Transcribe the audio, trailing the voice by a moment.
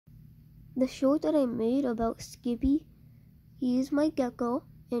the short that I made about Skippy. He is my gecko,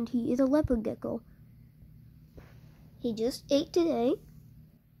 and he is a leopard gecko. He just ate today,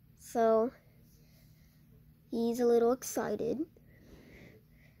 so he's a little excited.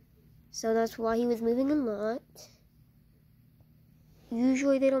 So that's why he was moving a lot.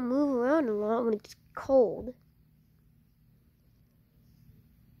 Usually they don't move around a lot when it's cold.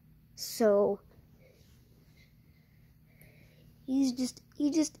 So he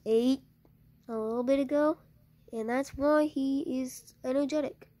just ate a little bit ago, and that's why he is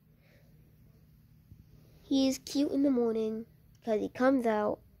energetic. He is cute in the morning because he comes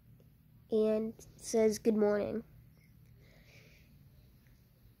out and says good morning.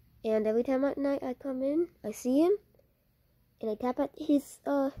 And every time at night I come in, I see him, and I tap at his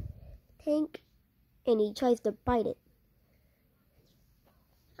tank, and he tries to bite it.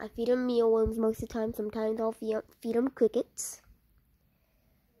 I feed him mealworms most of the time. Sometimes I'll feed him crickets.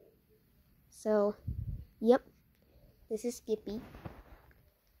 So, yep, this is Skippy.